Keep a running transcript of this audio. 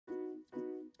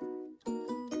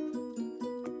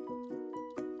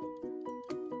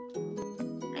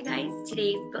guys.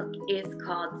 Today's book is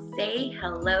called Say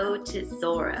Hello to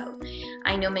Zorro.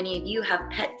 I know many of you have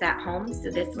pets at home, so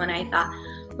this one I thought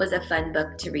was a fun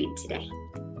book to read today.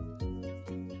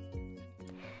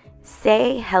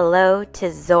 Say Hello to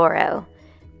Zorro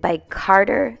by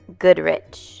Carter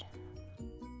Goodrich.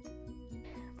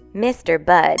 Mr.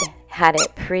 Bud had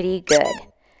it pretty good.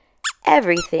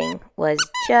 Everything was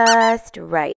just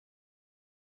right.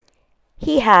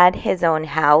 He had his own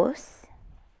house,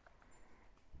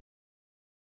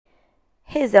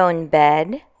 his own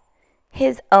bed,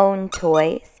 his own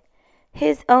toys,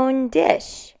 his own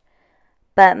dish.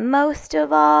 But most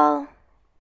of all,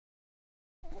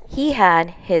 he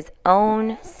had his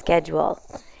own schedule,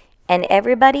 and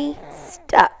everybody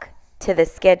stuck to the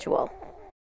schedule.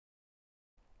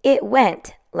 It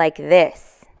went like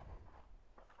this.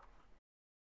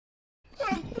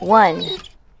 1.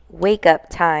 Wake up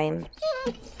time.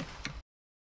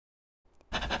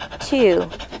 2.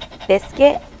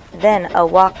 Biscuit, then a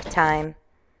walk time.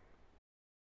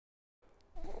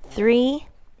 3.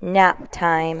 Nap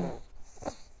time.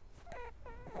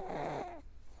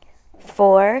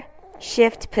 4.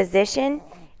 Shift position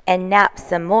and nap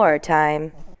some more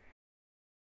time.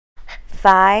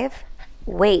 5.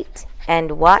 Wait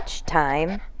and watch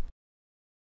time.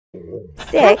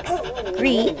 6.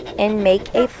 Greet and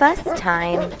make a fuss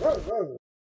time.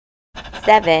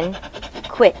 7.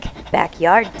 Quick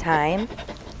backyard time.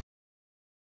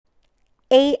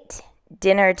 8.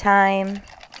 Dinner time.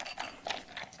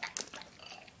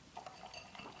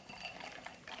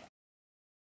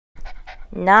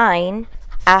 9.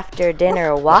 After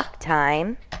dinner walk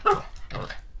time.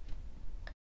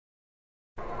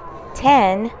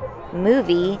 10.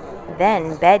 Movie,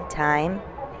 then bedtime.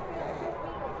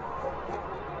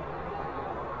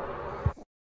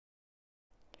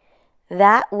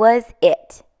 'That was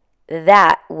it.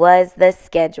 That was the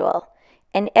schedule.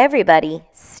 And everybody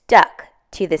stuck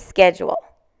to the schedule.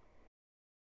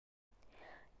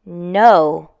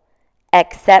 No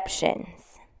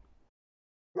exceptions.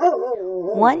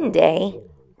 One day,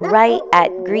 right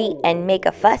at greet and make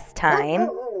a fuss time,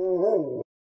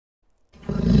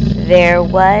 there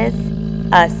was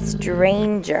a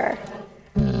stranger.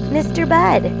 Mr.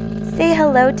 Bud, say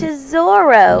hello to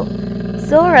Zorro.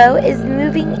 Zorro is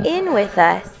moving in with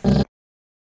us.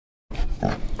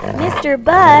 Mr.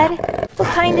 Bud, what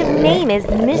kind of name is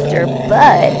Mr.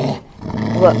 Bud?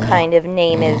 What kind of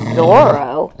name is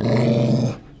Zorro?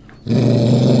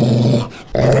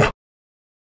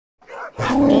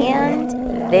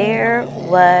 And there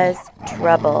was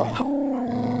trouble.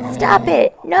 Stop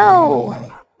it! No!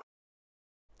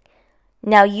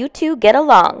 Now you two get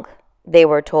along, they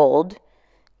were told.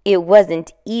 It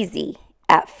wasn't easy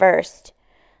at first.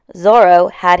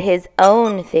 Zorro had his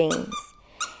own things,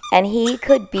 and he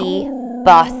could be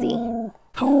bossy.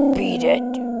 Beat it.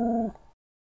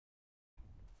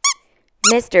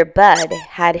 Mr. Bud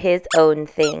had his own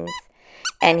things,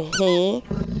 and he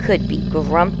could be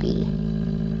grumpy.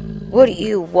 What do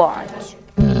you want?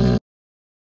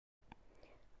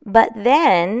 But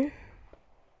then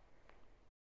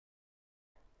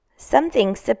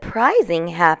something surprising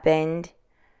happened.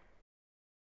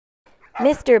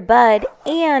 Mr. Bud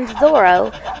and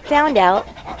Zorro found out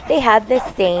they had the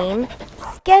same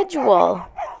schedule.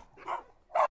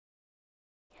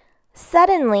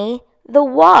 Suddenly, the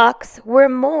walks were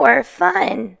more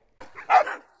fun.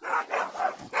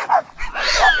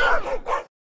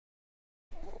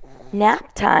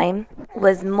 Nap time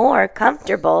was more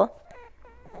comfortable.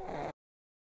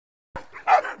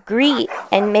 Greet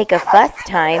and make a fuss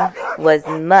time was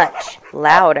much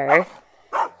louder.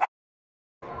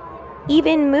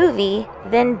 Even movie,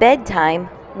 then bedtime,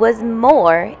 was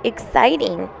more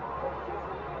exciting.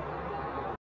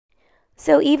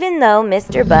 So even though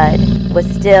Mr. Bud was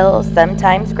still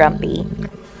sometimes grumpy,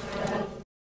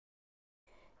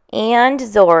 and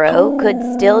Zorro could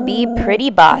still be pretty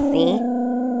bossy,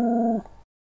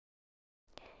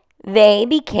 they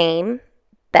became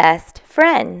best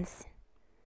friends.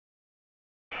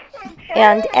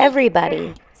 And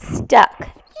everybody stuck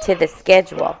to the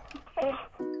schedule.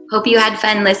 Hope you had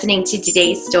fun listening to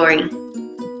today's story.